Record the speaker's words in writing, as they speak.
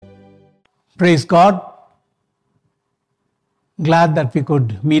Praise God. Glad that we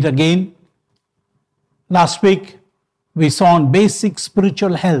could meet again. Last week, we saw on basic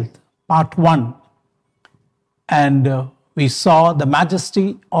spiritual health, part 1. And we saw the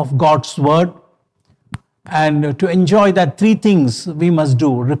majesty of God's word. And to enjoy that, 3 things we must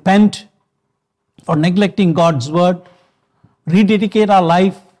do. Repent for neglecting God's word. Rededicate our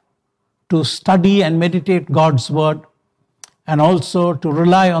life to study and meditate God's word. And also to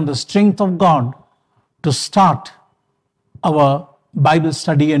rely on the strength of God to start our Bible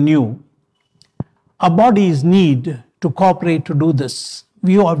study anew. Our bodies need to cooperate to do this.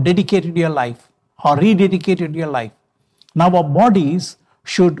 You have dedicated your life or rededicated your life. Now our bodies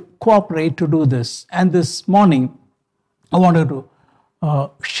should cooperate to do this. And this morning, I wanted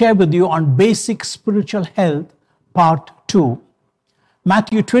to share with you on basic spiritual health, part 2.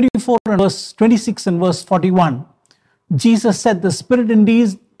 Matthew 24 and verse 26 and verse 41. Jesus said, the spirit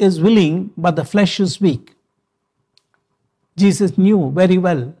indeed is willing, but the flesh is weak. Jesus knew very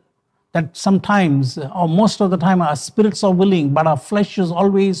well that sometimes, or most of the time, our spirits are willing, but our flesh is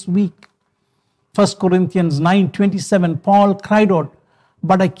always weak. 1 Corinthians 9:27, Paul cried out,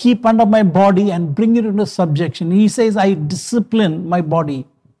 but I keep under my body and bring it into subjection. He says, I discipline my body.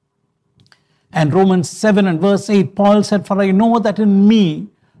 And Romans 7 and verse 8, Paul said, for I know that in me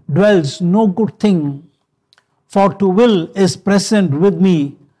dwells no good thing. For to will is present with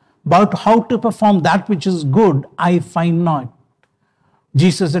me, but how to perform that which is good, I find not.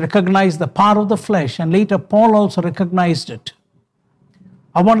 Jesus recognized the power of the flesh, and later Paul also recognized it.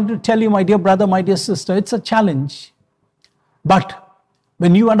 I wanted to tell you, my dear brother, my dear sister, it's a challenge. But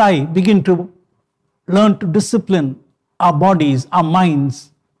when you and I begin to learn to discipline our bodies, our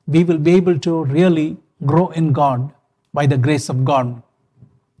minds, we will be able to really grow in God by the grace of God.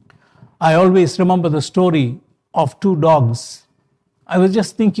 I always remember the story of 2 dogs. I was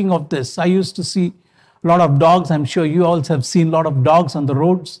just thinking of this. I used to see a lot of dogs. I'm sure you also have seen a lot of dogs on the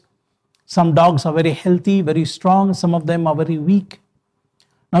roads. Some dogs are very healthy, very strong. Some of them are very weak.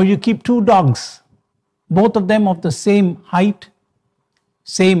 Now you keep 2 dogs, both of them of the same height,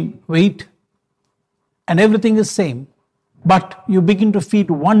 same weight, and everything is same. But you begin to feed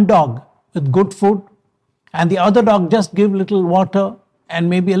one dog with good food, and the other dog just give little water and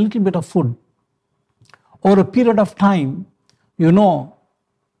maybe a little bit of food. Over a period of time, you know,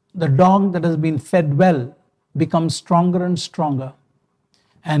 the dog that has been fed well becomes stronger and stronger.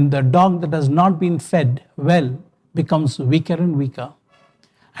 And the dog that has not been fed well becomes weaker and weaker.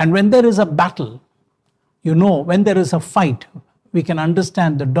 And when there is a battle, you know, when there is a fight, we can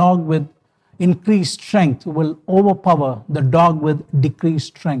understand the dog with increased strength will overpower the dog with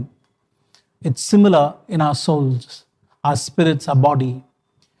decreased strength. It's similar in our souls, our spirits, our body.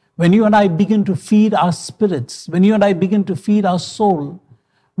 When you and I begin to feed our spirits, when you and I begin to feed our soul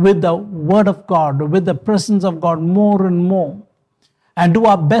with the word of God, with the presence of God more and more, and do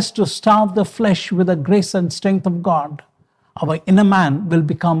our best to starve the flesh with the grace and strength of God, our inner man will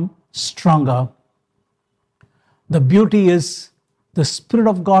become stronger. The beauty is the Spirit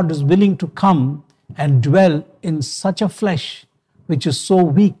of God is willing to come and dwell in such a flesh which is so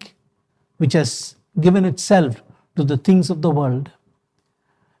weak, which has given itself to the things of the world.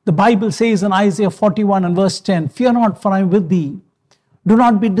 The Bible says in Isaiah 41 and verse 10, fear not, for I am with thee. Do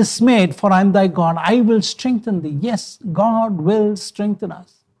not be dismayed, for I am thy God. I will strengthen thee. Yes, God will strengthen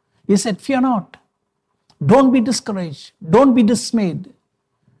us. He said, fear not. Don't be discouraged. Don't be dismayed.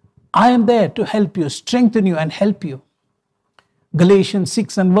 I am there to help you, strengthen you, and help you. Galatians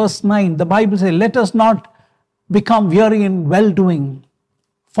 6 and verse 9, the Bible says, let us not become weary in well-doing,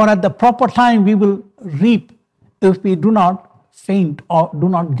 for at the proper time we will reap if we do not faint or do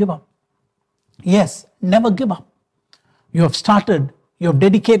not give up. Yes, never give up. You have started, you have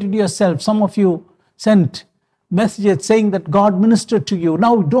dedicated yourself. Some of you sent messages saying that God ministered to you.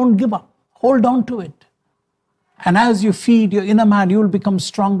 Now don't give up. Hold on to it. And as you feed your inner man, you will become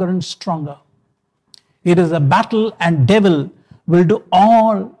stronger and stronger. It is a battle, and devil will do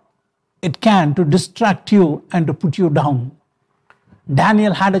all it can to distract you and to put you down.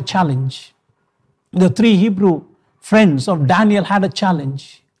 Daniel had a challenge. The 3 Hebrew friends of Daniel had a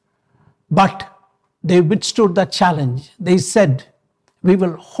challenge, but they withstood that challenge. They said, we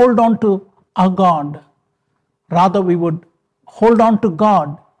will hold on to our God. Rather, we would hold on to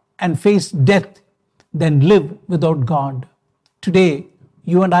God and face death than live without God. Today,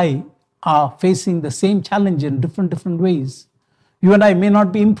 you and I are facing the same challenge in different ways. You and I may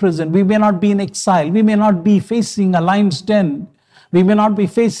not be imprisoned. We may not be in exile. We may not be facing a lion's den. We may not be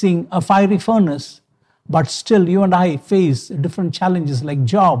facing a fiery furnace. But still, you and I face different challenges like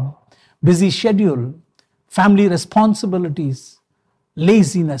job, busy schedule, family responsibilities,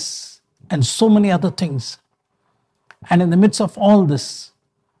 laziness, and so many other things. And in the midst of all this,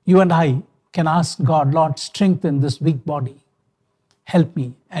 you and I can ask God, Lord, strengthen this weak body. Help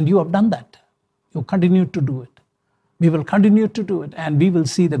me. And you have done that. You continue to do it. We will continue to do it, and we will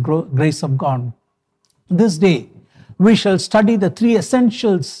see the grace of God. This day, we shall study the 3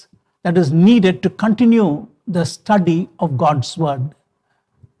 essentials that is needed to continue the study of God's Word.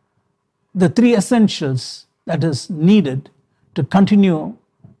 The 3 essentials that is needed to continue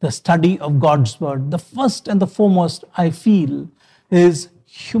the study of God's Word. The first and the foremost, I feel, is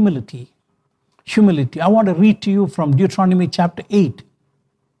humility. Humility. I want to read to you from Deuteronomy chapter 8,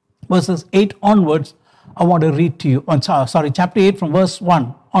 verses 8 onwards. I want to read to you, chapter 8 from verse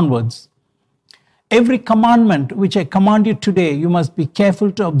 1 onwards. Every commandment which I command you today, you must be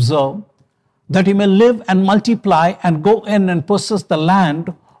careful to observe, that you may live and multiply and go in and possess the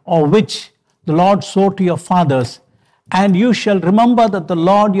land of which the Lord swore to your fathers. And you shall remember that the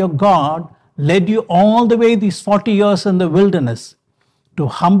Lord your God led you all the way these 40 years in the wilderness to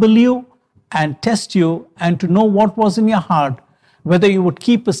humble you and test you and to know what was in your heart, whether you would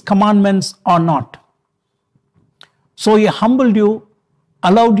keep his commandments or not. So he humbled you,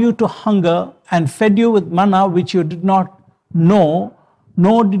 allowed you to hunger, and fed you with manna which you did not know,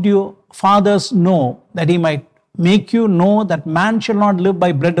 nor did your fathers know, that he might make you know that man shall not live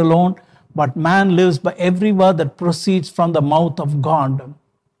by bread alone, but man lives by every word that proceeds from the mouth of God.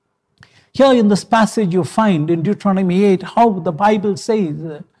 Here in this passage you find in Deuteronomy 8 how the Bible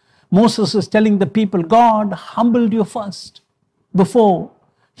says Moses is telling the people, God humbled you first before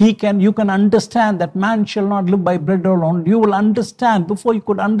you can understand that man shall not live by bread alone. You will understand, before you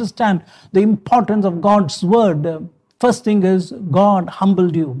could understand the importance of God's word, first thing is God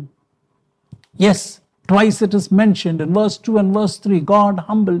humbled you. Yes, twice it is mentioned in verse 2 and verse 3, God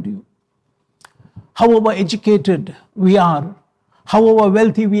humbled you. However educated we are, however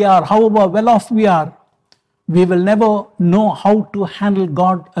wealthy we are, however well off we are, we will never know how to handle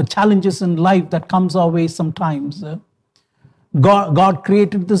challenges in life that comes our way sometimes. God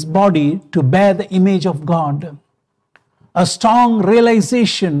created this body to bear the image of God. A strong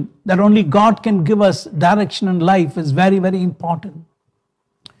realization that only God can give us direction in life is very, very important.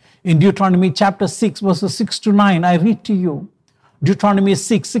 In Deuteronomy chapter 6, verses 6 to 9, I read to you, Deuteronomy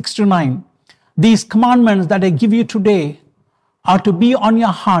 6, 6 to 9, these commandments that I give you today are to be on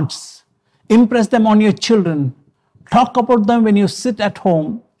your hearts. Impress them on your children. Talk about them when you sit at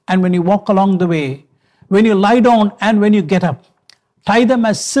home and when you walk along the way, when you lie down and when you get up. Tie them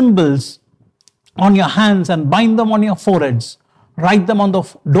as symbols on your hands and bind them on your foreheads. Write them on the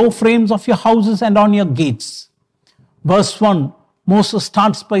door frames of your houses and on your gates. Verse 1, Moses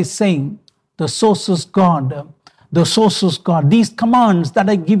starts by saying, the source is God. The source is God. These commands that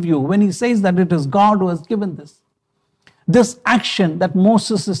I give you, when he says that it is God who has given this action that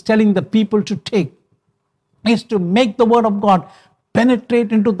Moses is telling the people to take is to make the word of God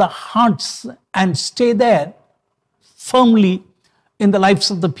penetrate into the hearts and stay there firmly in the lives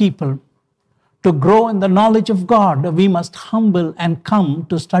of the people. To grow in the knowledge of God, we must humble and come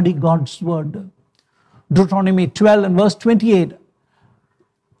to study God's word. Deuteronomy 12 and verse 28,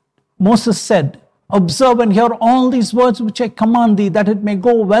 Moses said, observe and hear all these words which I command thee, that it may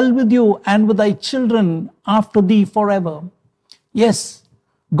go well with you and with thy children after thee forever. Yes,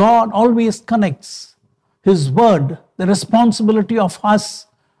 God always connects his word, the responsibility of us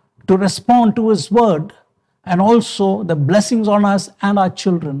to respond to his word, and also the blessings on us and our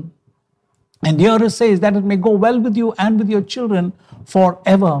children. And here it says that it may go well with you and with your children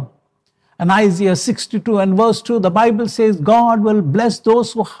forever. And Isaiah 62 and verse 2, the Bible says, God will bless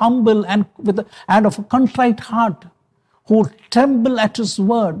those who humble and of a contrite heart, who tremble at his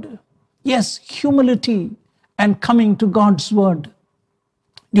word. Yes, humility and coming to God's word.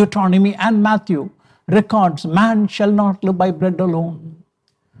 Deuteronomy and Matthew records, man shall not live by bread alone.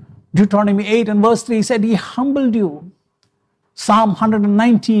 Deuteronomy 8 and verse 3 said, he humbled you. Psalm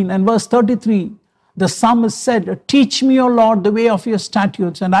 119 and verse 33, the psalmist said, teach me, O Lord, the way of your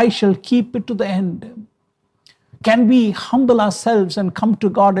statutes, and I shall keep it to the end. Can we humble ourselves and come to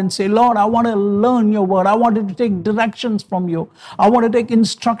God and say, Lord, I want to learn your word. I want to take directions from you. I want to take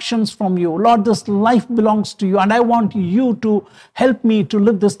instructions from you. Lord, this life belongs to you, and I want you to help me to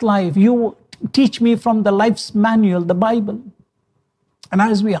live this life. You teach me from the life's manual, the Bible. And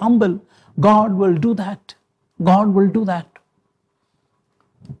as we humble, God will do that. God will do that.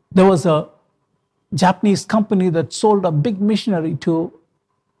 There was a Japanese company that sold a big missionary to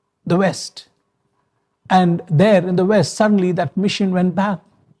the West. And there in the West, suddenly that mission went back.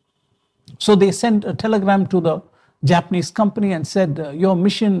 So they sent a telegram to the Japanese company and said, your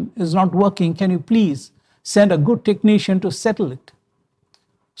mission is not working. Can you please send a good technician to settle it?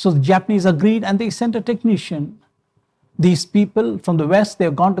 So the Japanese agreed and they sent a technician. These people from the West, they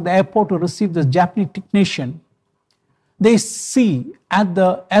have gone to the airport to receive this Japanese technician. They see at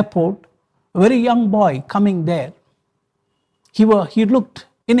the airport a very young boy coming there. He looked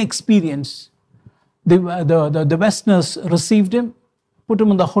inexperienced. The Westerners received him, put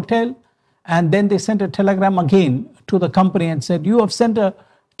him in the hotel, and then they sent a telegram again to the company and said, you have sent a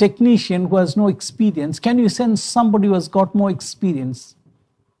technician who has no experience. Can you send somebody who has got more experience?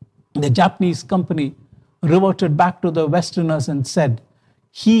 The Japanese company reverted back to the Westerners and said,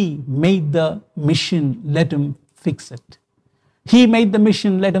 he made the mission, let him fix it. He made the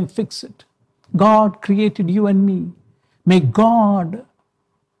mission, let him fix it. God created you and me. May God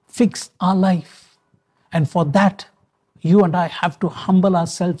fix our life. And for that, you and I have to humble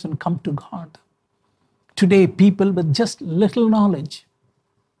ourselves and come to God. Today, people with just little knowledge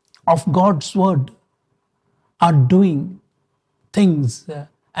of God's word are doing things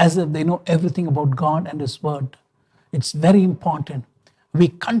as if they know everything about God and His word. It's very important. We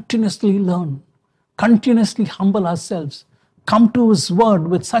continuously learn, continuously humble ourselves, come to His word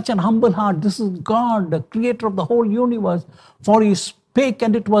with such an humble heart. This is God, the creator of the whole universe. For He spake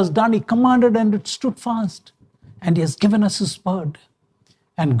and it was done. He commanded and it stood fast. And He has given us His word.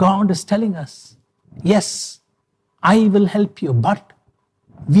 And God is telling us, yes, I will help you, but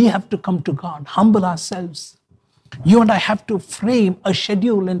we have to come to God, humble ourselves. You and I have to frame a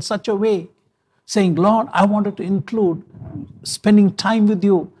schedule in such a way, saying, Lord, I wanted to include spending time with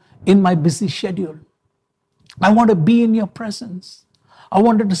you in my busy schedule. I want to be in your presence. I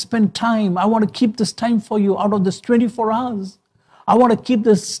wanted to spend time. I want to keep this time for you out of this 24 hours. I want to keep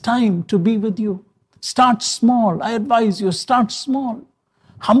this time to be with you. Start small. I advise you, start small.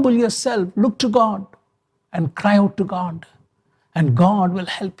 Humble yourself. Look to God and cry out to God. And God will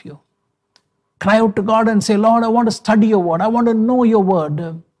help you. Cry out to God and say, Lord, I want to study your word. I want to know your word.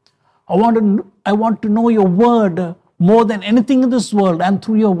 I want to know your word more than anything in this world. And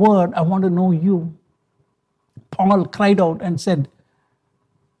through your word, I want to know you. Paul cried out and said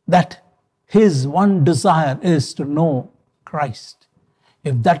that his one desire is to know Christ.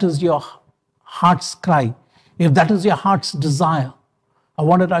 If that is your heart's cry, if that is your heart's desire, I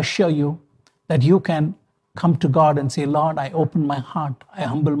wanted to assure you that you can come to God and say, Lord, I open my heart. I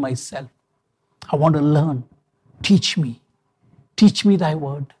humble myself. I want to learn. Teach me. Teach me thy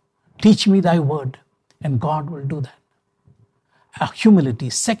word. Teach me thy word. And God will do that. Humility.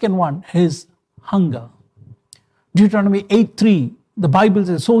 Second one is hunger. Deuteronomy 8:3, the Bible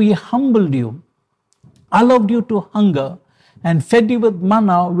says, so He humbled you, allowed you to hunger, and fed you with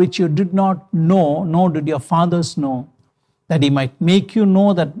manna which you did not know, nor did your fathers know, that He might make you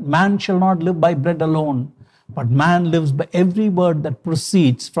know that man shall not live by bread alone, but man lives by every word that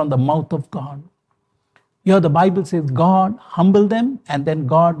proceeds from the mouth of God. Here the Bible says God humbled them and then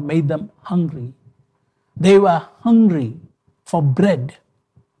God made them hungry. They were hungry for bread.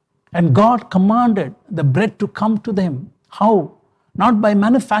 And God commanded the bread to come to them. How? Not by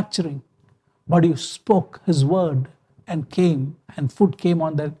manufacturing, but He spoke His word and came, and food came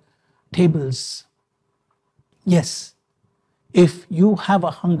on their tables. Yes, if you have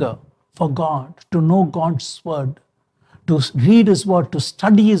a hunger for God, to know God's word, to read His word, to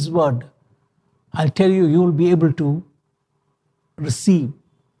study His word, I'll tell you, you will be able to receive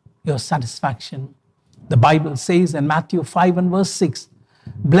your satisfaction. The Bible says in Matthew 5 and verse 6,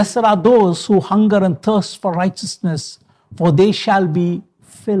 blessed are those who hunger and thirst for righteousness, for they shall be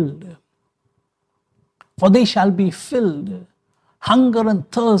filled. For they shall be filled. Hunger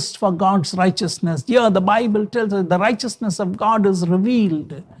and thirst for God's righteousness. Here the Bible tells us the righteousness of God is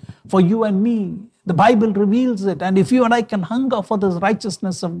revealed for you and me. The Bible reveals it. And if you and I can hunger for this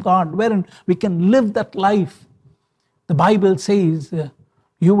righteousness of God, wherein we can live that life, the Bible says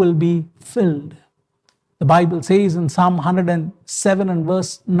you will be filled. The Bible says in Psalm 107 and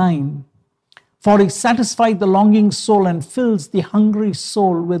verse 9, for He satisfies the longing soul and fills the hungry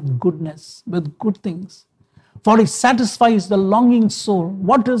soul with goodness, with good things. For He satisfies the longing soul.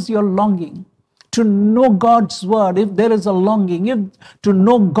 What is your longing? To know God's word, if there is a longing, if to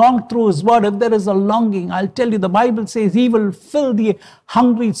know God through His word, if there is a longing, I'll tell you, the Bible says He will fill the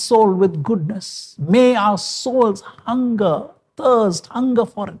hungry soul with goodness. May our souls hunger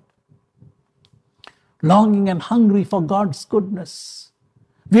for it. Longing and hungry for God's goodness.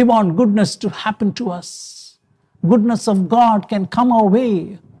 We want goodness to happen to us. Goodness of God can come our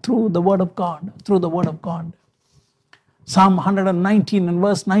way through the word of God, Psalm 119 and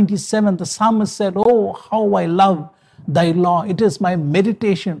verse 97, the psalmist said, oh, how I love thy law. It is my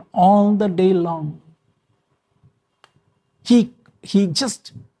meditation all the day long. He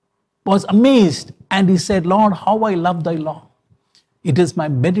just was amazed and he said, Lord, how I love thy law. It is my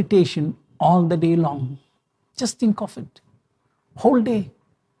meditation all the day long. Just think of it. Whole day.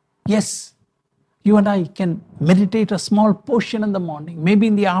 Yes, you and I can meditate a small portion in the morning, maybe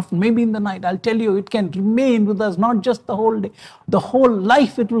in the afternoon, maybe in the night. I'll tell you, it can remain with us, not just the whole day. The whole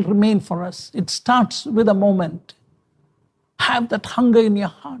life it will remain for us. It starts with a moment. Have that hunger in your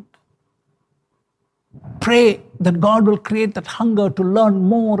heart. Pray that God will create that hunger to learn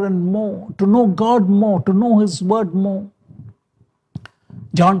more and more, to know God more, to know His word more.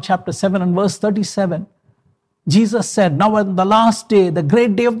 John chapter 7 and verse 37, Jesus said, now on the last day, the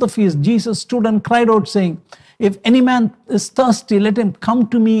great day of the feast, Jesus stood and cried out saying, if any man is thirsty, let him come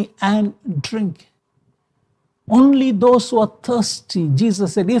to me and drink. Only those who are thirsty,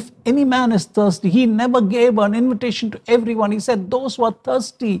 Jesus said, if any man is thirsty, He never gave an invitation to everyone. He said, those who are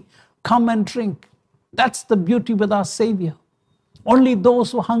thirsty, come and drink. That's the beauty with our Savior. Only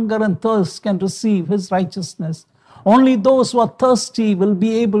those who hunger and thirst can receive His righteousness. Only those who are thirsty will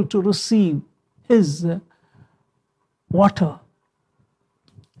be able to receive His water.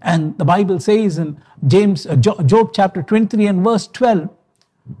 And the Bible says in Job chapter 23 and verse 12,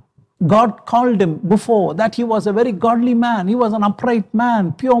 God called him before that he was a very godly man. He was an upright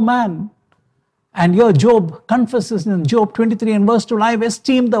man, pure man. And here Job confesses in Job 23 and verse 12, I have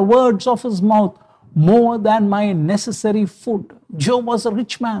esteemed the words of his mouth more than my necessary food. Job was a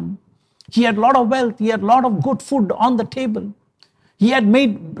rich man. He had a lot of wealth. He had a lot of good food on the table. He had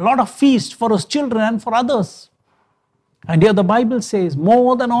made a lot of feast for his children and for others. And here the Bible says,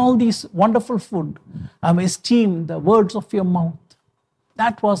 more than all these wonderful food, I have esteemed the words of your mouth.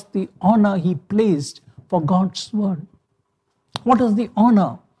 That was the honor he placed for God's word. What is the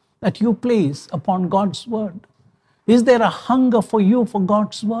honor that you place upon God's word? Is there a hunger for you for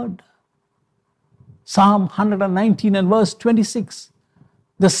God's word? Psalm 119 and verse 26.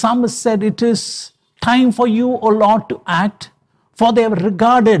 The psalmist said, it is time for you, O Lord, to act, for they have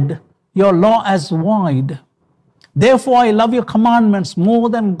regarded your law as void. Therefore, I love your commandments more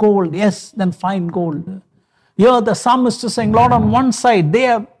than gold, yes, than fine gold. Here the psalmist is saying, Lord, on one side, they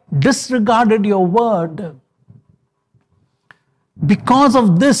have disregarded your word. Because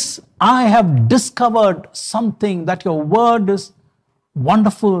of this, I have discovered something, that your word is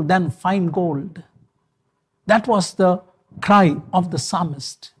wonderful than fine gold. That was the cry of the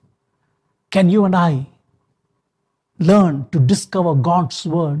psalmist. Can you and I learn to discover God's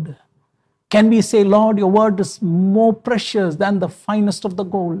word? Can we say, Lord, your word is more precious than the finest of the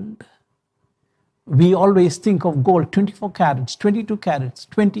gold? We always think of gold, 24 carats, 22 carats,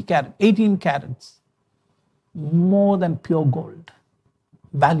 20 carats, 18 carats. More than pure gold.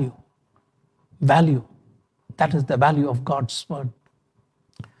 Value. Value. That is the value of God's word.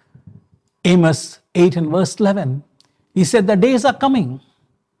 Amos 8 and verse 11. He said, the days are coming.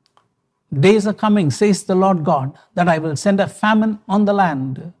 Days are coming, says the Lord God, that I will send a famine on the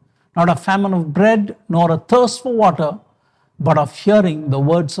land. Not a famine of bread, nor a thirst for water, but of hearing the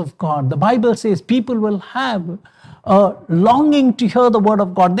words of God. The Bible says people will have a longing to hear the word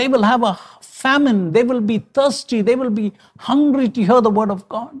of God. They will have a famine. They will be thirsty. They will be hungry to hear the word of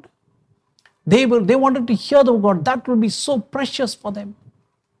God. They wanted to hear the word. That will be so precious for them.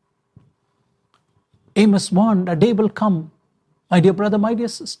 Amos warned, a day will come, my dear brother, my dear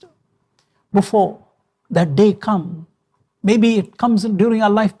sister. Before that day comes, maybe it comes during our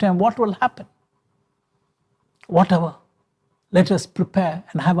lifetime, what will happen? Whatever. Let us prepare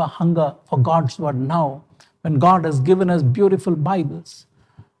and have a hunger for God's word now, when God has given us beautiful Bibles.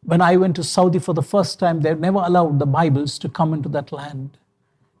 When I went to Saudi for the first time, they never allowed the Bibles to come into that land.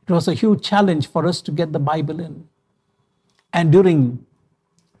 It was a huge challenge for us to get the Bible in. And during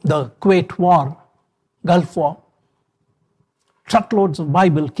the Kuwait War, Gulf War, truckloads of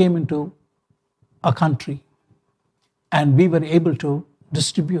Bible came into a country, and we were able to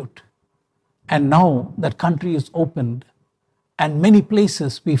distribute. And now that country is opened, and many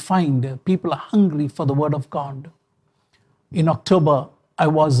places we find people are hungry for the word of God. In October, I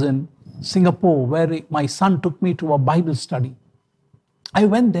was in Singapore, where my son took me to a Bible study. I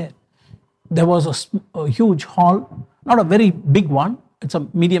went there. There was a huge hall, not a very big one. It's a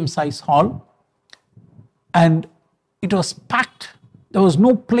medium-sized hall. And it was packed. There was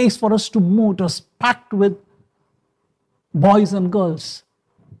no place for us to move. It was packed with boys and girls.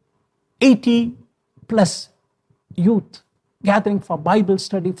 80 plus youth gathering for Bible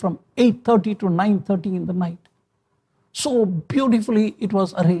study from 8:30 to 9:30 in the night. So beautifully it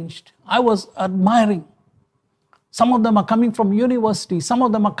was arranged. I was admiring. Some of them are coming from university. Some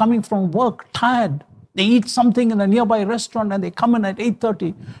of them are coming from work, tired. They eat something in a nearby restaurant and they come in at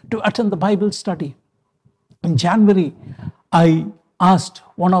 8:30 to attend the Bible study. In January, I asked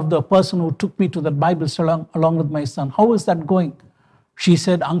one of the person who took me to that Bible study along with my son, how is that going? She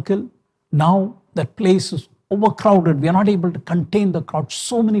said, Uncle, now that place is overcrowded. We are not able to contain the crowd.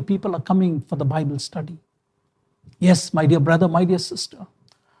 So many people are coming for the Bible study. Yes, my dear brother, my dear sister,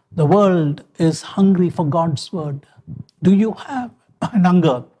 the world is hungry for God's word. Do you have an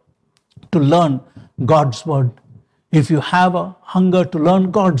hunger to learn God's word? If you have a hunger to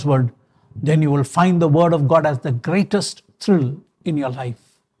learn God's word, then you will find the word of God as the greatest thrill in your life.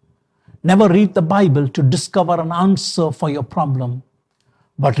 Never read the Bible to discover an answer for your problem,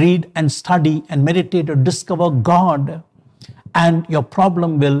 but read and study and meditate to discover God, and your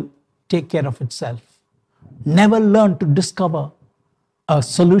problem will take care of itself. Never learn to discover a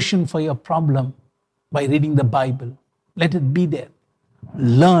solution for your problem by reading the Bible. Let it be there.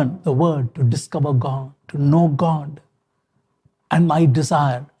 Learn the word to discover God, to know God. And my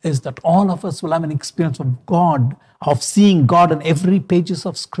desire is that all of us will have an experience of God, of seeing God in every pages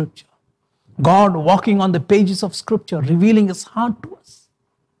of Scripture. God walking on the pages of Scripture, revealing His heart to us.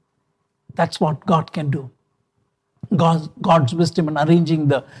 That's what God can do. God's wisdom in arranging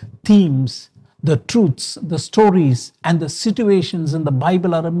the themes, the truths, the stories, and the situations in the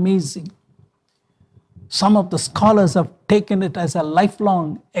Bible are amazing. Some of the scholars have taken it as a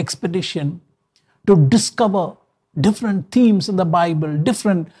lifelong expedition to discover different themes in the Bible,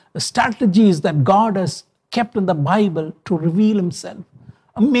 different strategies that God has kept in the Bible to reveal Himself.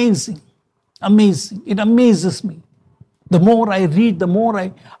 Amazing, amazing. It amazes me. The more I read, the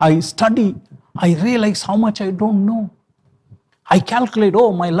more I study, I realize how much I don't know. I calculate,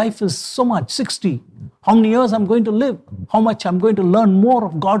 my life is so much, 60. How many years I'm going to live? How much I'm going to learn more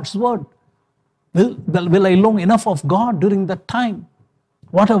of God's word? Will I learn enough of God during that time?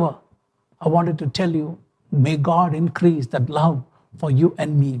 Whatever. I wanted to tell you, may God increase that love for you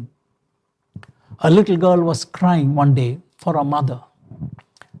and me. A little girl was crying one day for her mother.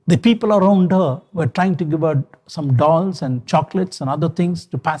 The people around her were trying to give her some dolls and chocolates and other things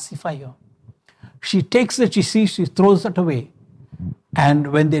to pacify her. She takes it, she throws it away.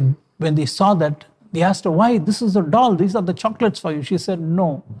 And when they saw that, they asked her, why? This is a doll. These are the chocolates for you. She said,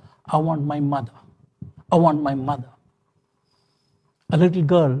 no, I want my mother. I want my mother. A little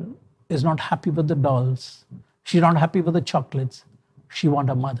girl is not happy with the dolls. She's not happy with the chocolates. She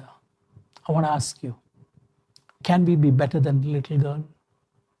wants a mother. I want to ask you, can we be better than the little girl?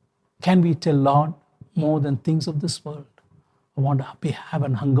 Can we tell Lord more than things of this world? I want to have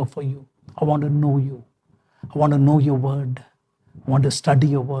an hunger for you. I want to know you. I want to know your word. I want to study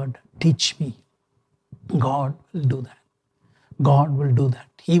your word. Teach me. God will do that. God will do that.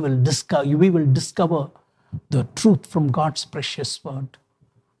 We will discover the truth from God's precious word.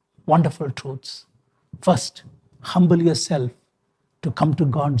 Wonderful truths. First, humble yourself to come to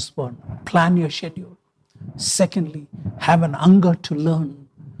God's word. Plan your schedule. Secondly, have an hunger to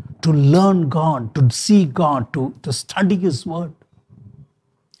learn God, to see God, to study His word.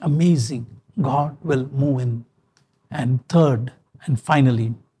 Amazing. God will move in. And third and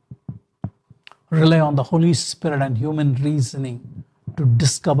finally, rely on the Holy Spirit and human reasoning to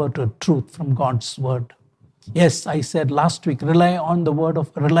discover the truth from God's word. Yes, I said last week, rely on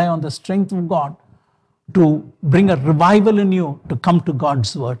the strength of God to bring a revival in you to come to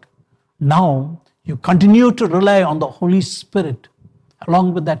God's word. Now, you continue to rely on the Holy Spirit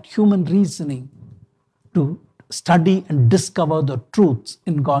along with that human reasoning to study and discover the truths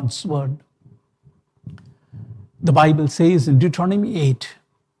in God's word. The Bible says in Deuteronomy 8,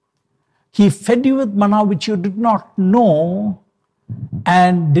 He fed you with manna which you did not know,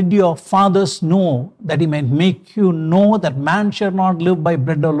 and did your fathers know, that He might make you know that man shall not live by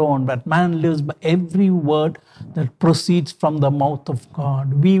bread alone, but man lives by every word that proceeds from the mouth of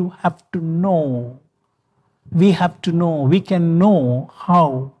God. We have to know. We have to know. We can know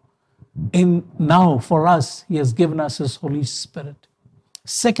how now for us He has given us His Holy Spirit.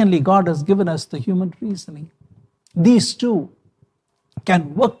 Secondly, God has given us the human reasoning. These two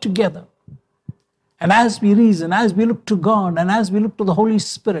can work together. And as we reason, as we look to God, and as we look to the Holy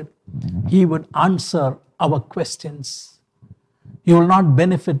Spirit, He would answer our questions. You will not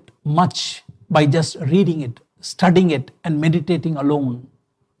benefit much by just reading it, studying it, and meditating alone.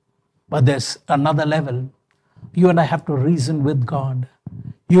 But there's another level. You and I have to reason with God.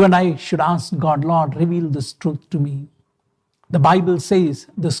 You and I should ask God, Lord, reveal this truth to me. The Bible says,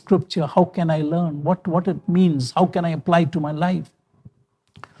 the scripture, how can I learn? What it means? How can I apply it to my life?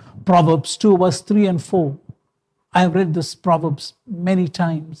 Proverbs 2 verse 3 and 4. I have read this Proverbs many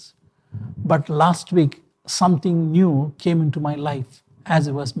times. But last week, something new came into my life as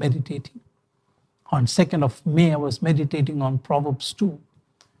I was meditating. On 2nd of May, I was meditating on Proverbs 2.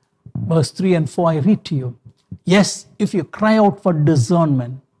 Verse 3 and 4, I read to you. Yes, if you cry out for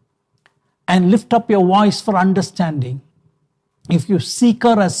discernment and lift up your voice for understanding, If you seek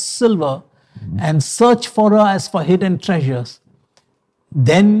her as silver and search for her as for hidden treasures,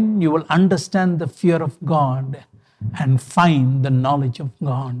 then you will understand the fear of God and find the knowledge of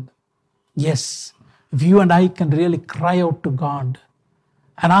God. Yes, if you and I can really cry out to God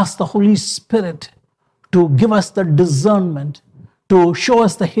and ask the Holy Spirit to give us the discernment, to show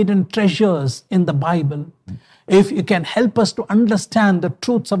us the hidden treasures in the Bible, if you can help us to understand the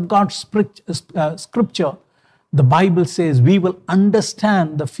truths of God's scripture, the Bible says we will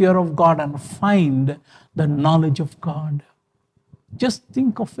understand the fear of God and find the knowledge of God. Just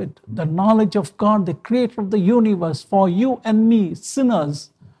think of it, the knowledge of God, the creator of the universe, for you and me, sinners,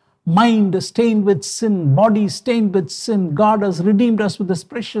 mind stained with sin, body stained with sin. God has redeemed us with his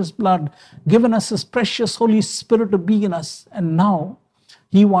precious blood, given us his precious Holy Spirit to be in us. And now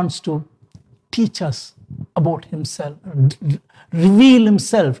he wants to teach us about himself, reveal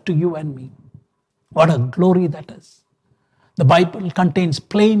himself to you and me. What a glory that is. The Bible contains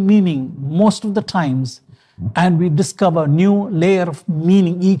plain meaning most of the times, and we discover new layer of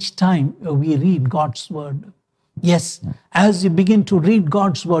meaning each time we read God's word. Yes, as you begin to read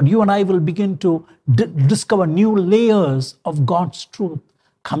God's word, you and I will begin to discover new layers of God's truth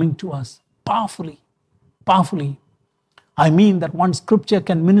coming to us powerfully, powerfully. I mean that one scripture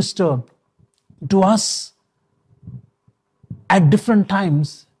can minister to us at different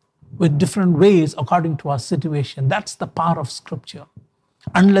times with different ways according to our situation. That's the power of scripture.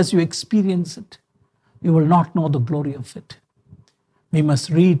 Unless you experience it, you will not know the glory of it. We must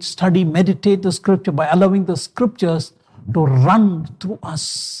read, study, meditate the scripture by allowing the scriptures to run through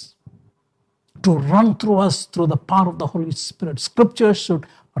us, through the power of the Holy Spirit. Scripture should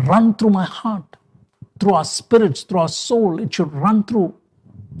run through my heart, through our spirits, through our soul. It should run through.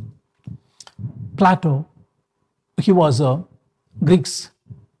 Plato, he was a Greek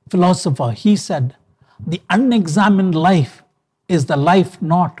philosopher. He said, the unexamined life is the life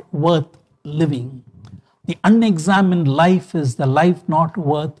not worth living. The unexamined life is the life not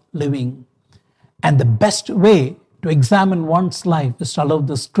worth living. And the best way to examine one's life is to allow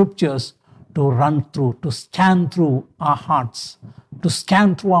the scriptures to run through, to scan through our hearts, to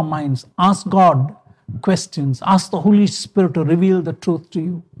scan through our minds. Ask God questions. Ask the Holy Spirit to reveal the truth to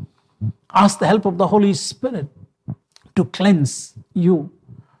you. Ask the help of the Holy Spirit to cleanse you,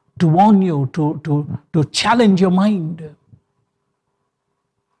 to warn you, to challenge your mind.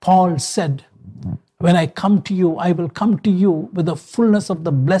 Paul said, when I come to you, I will come to you with the fullness of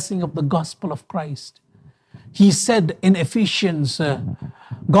the blessing of the gospel of Christ. He said in Ephesians,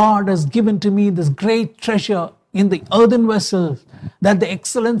 God has given to me this great treasure in the earthen vessels, that the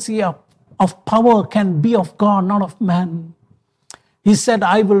excellency of power can be of God, not of man. He said,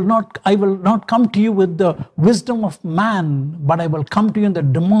 I will not come to you with the wisdom of man, but I will come to you in the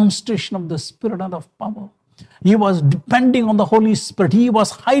demonstration of the Spirit and of power. He was depending on the Holy Spirit. He was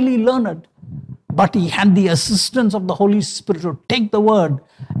highly learned, but he had the assistance of the Holy Spirit to take the word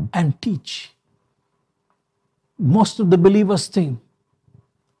and teach. Most of the believers think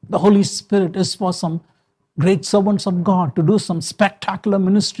the Holy Spirit is for some great servants of God to do some spectacular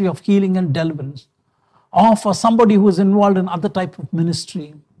ministry of healing and deliverance, or for somebody who is involved in other type of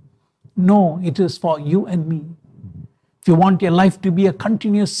ministry. No, it is for you and me. If you want your life to be a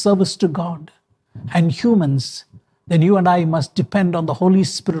continuous service to God and humans, then you and I must depend on the Holy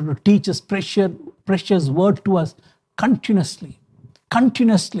Spirit to teach His precious word to us continuously.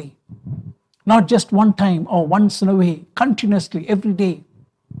 Not just one time or once in a way, continuously, every day.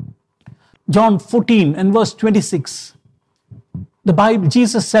 John 14 and verse 26. The Bible,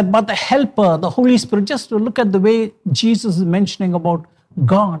 Jesus said, but the helper, the Holy Spirit, just to look at the way Jesus is mentioning about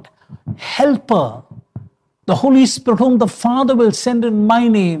God, helper, the Holy Spirit whom the Father will send in my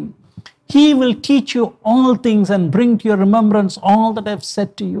name, He will teach you all things and bring to your remembrance all that I have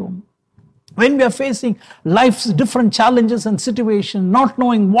said to you. When we are facing life's different challenges and situations, not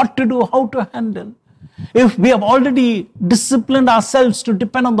knowing what to do, how to handle, if we have already disciplined ourselves to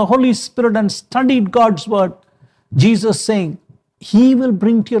depend on the Holy Spirit and studied God's word, Jesus saying, He will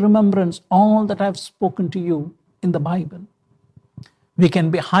bring to your remembrance all that I have spoken to you in the Bible. We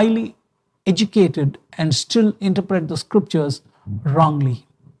can be highly educated and still interpret the scriptures wrongly.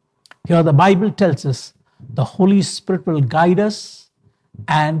 Here the Bible tells us the Holy Spirit will guide us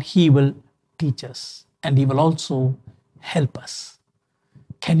and He will teach us, and He will also help us.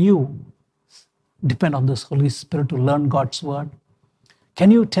 Can you depend on this Holy Spirit to learn God's word?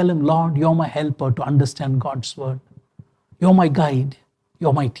 Can you tell Him, Lord, You're my helper to understand God's word. You're my guide.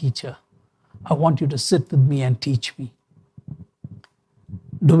 You're my teacher. I want You to sit with me and teach me.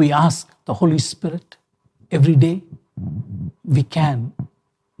 Do we ask the Holy Spirit every day? We can.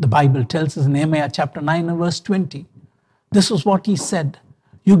 The Bible tells us in Nehemiah chapter 9 and verse 20, This is what he said.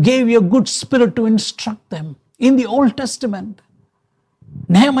 You gave your good spirit to instruct them. In the Old Testament,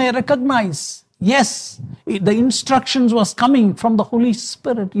 Nehemiah recognized, yes, the instructions was coming from the Holy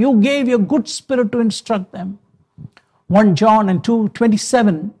Spirit. You gave your good spirit to instruct them. 1 John and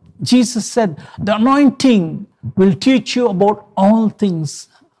 2:27, Jesus said, the anointing will teach you about all things.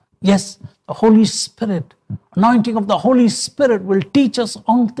 Yes, the Holy Spirit, anointing of the Holy Spirit will teach us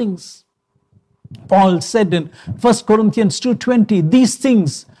all things. Paul said in 1 Corinthians 2:20, these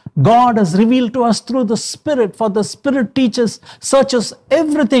things God has revealed to us through the Spirit, for the Spirit searches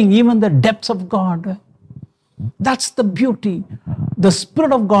everything, even the depths of God. That's the beauty. The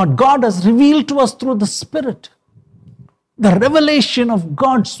Spirit of God, God has revealed to us through the Spirit. The revelation of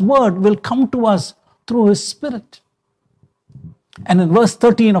God's word will come to us through His Spirit. And in verse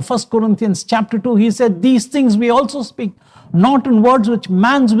 13 of 1 Corinthians chapter 2, he said, these things we also speak, not in words which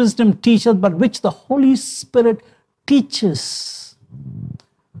man's wisdom teaches, but which the Holy Spirit teaches.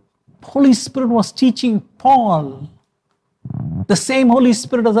 Holy Spirit was teaching Paul. The same Holy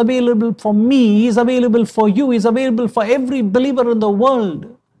Spirit is available for me. He is available for you. He is available for every believer in the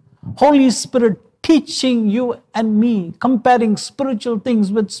world. Holy Spirit teaching you and me, comparing spiritual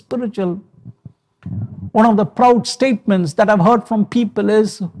things with spiritual. One of the proud statements that I've heard from people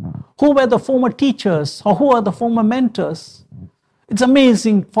is, who were the former teachers or who are the former mentors? It's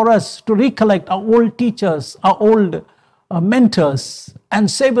amazing for us to recollect our old teachers, our old mentors, and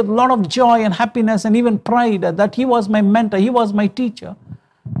say with a lot of joy and happiness and even pride that he was my mentor, he was my teacher.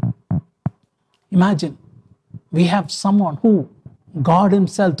 Imagine, we have someone who, God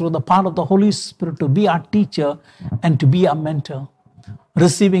Himself through the power of the Holy Spirit, to be our teacher and to be our mentor.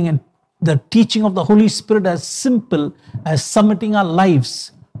 Receiving the teaching of the Holy Spirit as simple as submitting our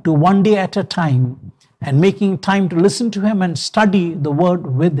lives to one day at a time and making time to listen to Him and study the Word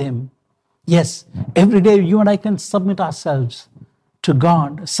with Him. Yes, every day you and I can submit ourselves to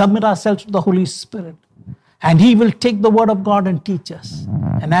God, submit ourselves to the Holy Spirit, and He will take the Word of God and teach us.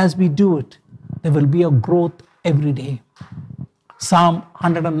 And as we do it, there will be a growth every day. Psalm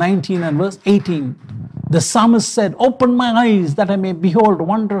 119 and verse 18, the psalmist said, open my eyes that I may behold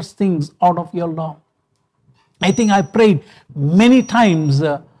wondrous things out of your law. I think I prayed many times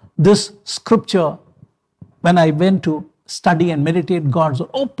this scripture when I went to study and meditate God's word.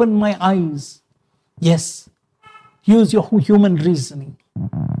 Open my eyes. Yes, use your human reasoning.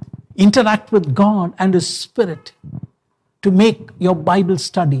 Interact with God and His Spirit to make your Bible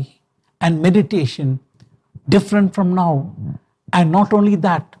study and meditation different from now. And not only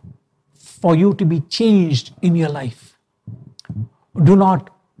that, for you to be changed in your life.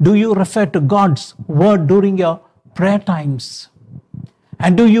 Do you refer to God's word during your prayer times?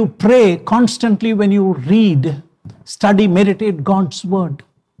 And do you pray constantly when you read, study, meditate God's word?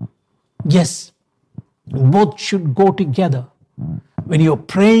 Yes, both should go together. When you're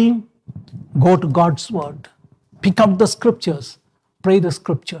praying, go to God's word. Pick up the scriptures, pray the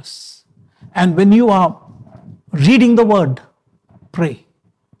scriptures. And when you are reading the word, pray.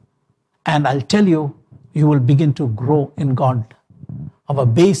 And I'll tell you, you will begin to grow in God. Our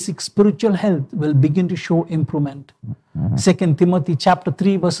basic spiritual health will begin to show improvement. 2 Timothy chapter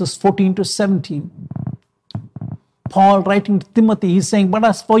 3 verses 14 to 17. Paul writing to Timothy, he's saying, but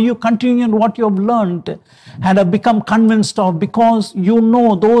as for you, continue in what you have learned and have become convinced of, because you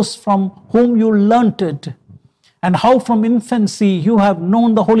know those from whom you learnt it, and how from infancy you have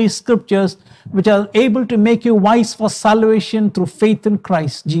known the Holy Scriptures, which are able to make you wise for salvation through faith in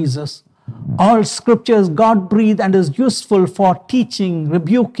Christ Jesus. All Scripture is God-breathed and is useful for teaching,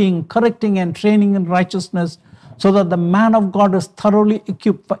 rebuking, correcting, and training in righteousness, so that the man of God is thoroughly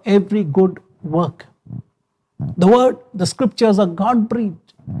equipped for every good work. The Scriptures are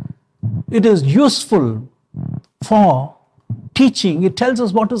God-breathed. It is useful for teaching. It tells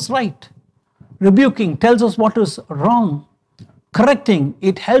us what is right. Rebuking tells us what is wrong. Correcting,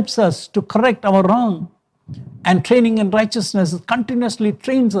 it helps us to correct our wrong. And training in righteousness, it continuously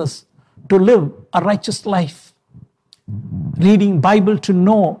trains us to live a righteous life. Reading Bible to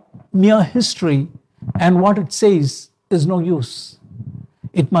know mere history and what it says is no use.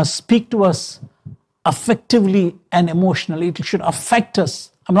 It must speak to us affectively and emotionally. It should affect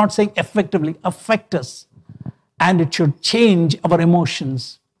us. I'm not saying effectively, affect us. And it should change our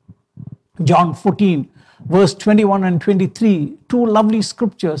emotions. John 14, verse 21 and 23, two lovely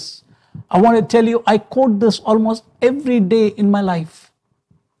scriptures. I want to tell you, I quote this almost every day in my life,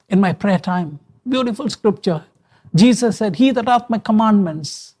 in my prayer time. Beautiful scripture. Jesus said, he that hath my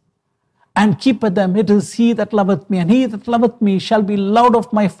commandments and keepeth them, it is he that loveth me. And he that loveth me shall be loved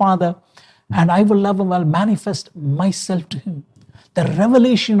of my Father, and I will love him, I'll manifest myself to him. The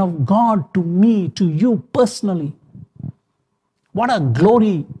revelation of God to me, to you personally. What a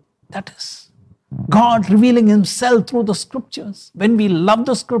glory that is. God revealing himself through the scriptures. When we love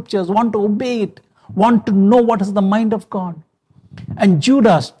the scriptures, want to obey it, want to know what is the mind of God. And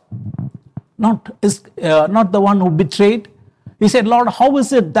Judas, not the one who betrayed, he said, Lord, how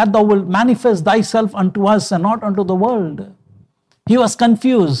is it that thou wilt manifest thyself unto us and not unto the world? He was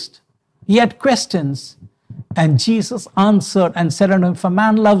confused. He had questions. And Jesus answered and said unto him, if a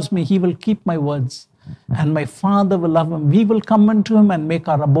man loves me, he will keep my words, and my Father will love him. We will come unto him and make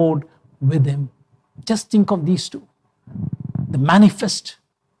our abode with him. Just think of these two. The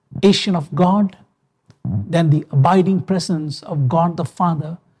manifestation of God, then the abiding presence of God the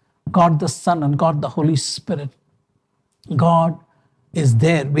Father, God the Son, and God the Holy Spirit. God is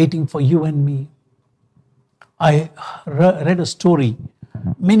there waiting for you and me. I read a story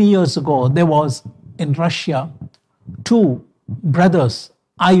many years ago. There was in Russia two brothers,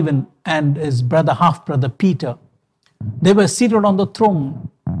 Ivan and his brother, half-brother Peter. They were seated on the throne.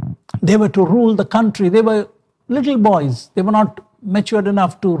 They were to rule the country. They were little boys. They were not matured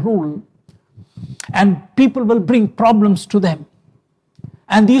enough to rule. And people will bring problems to them.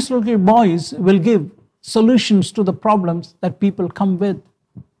 And these little boys will give solutions to the problems that people come with.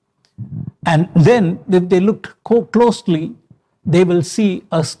 And then if they look closely, they will see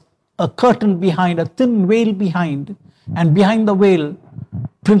a curtain behind, a thin veil behind. And behind the veil,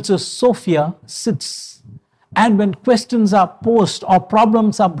 Princess Sophia sits. And when questions are posed or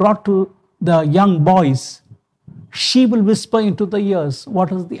problems are brought to the young boys, she will whisper into the ears,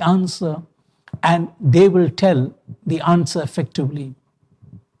 what is the answer? And they will tell the answer effectively.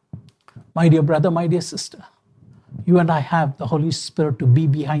 My dear brother, my dear sister, you and I have the Holy Spirit to be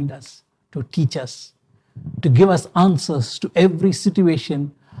behind us, to teach us, to give us answers to every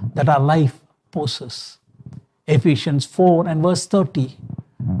situation that our life poses. Ephesians 4 and verse 30,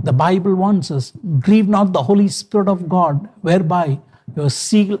 the Bible warns us, grieve not the Holy Spirit of God, whereby you are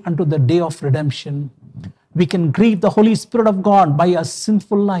sealed unto the day of redemption. We can grieve the Holy Spirit of God by a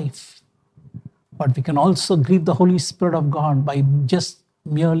sinful life, but we can also grieve the Holy Spirit of God by just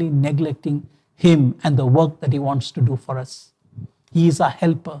merely neglecting him and the work that he wants to do for us. He is our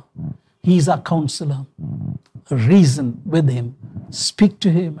helper. He is our counselor. Reason with him. Speak to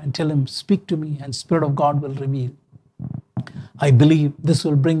him and tell him, speak to me, and Spirit of God will reveal. I believe this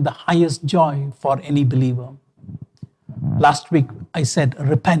will bring the highest joy for any believer. Last week I said,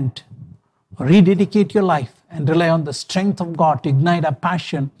 repent, rededicate your life, and rely on the strength of God to ignite a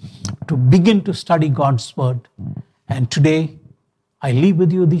passion to begin to study God's word. And today I leave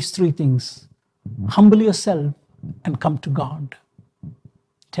with you these three things. Humble yourself and come to God.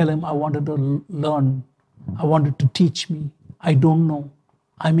 Tell him, I wanted to learn. I wanted to teach me. I don't know.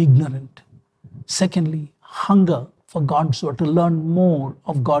 I'm ignorant. Secondly, hunger for God's word, to learn more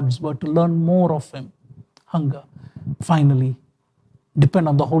of God's word, to learn more of him. Hunger. Finally, depend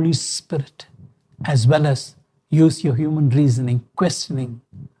on the Holy Spirit, as well as use your human reasoning, questioning,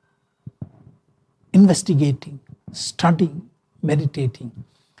 investigating, studying, meditating,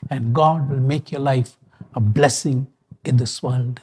 and God will make your life a blessing in this world.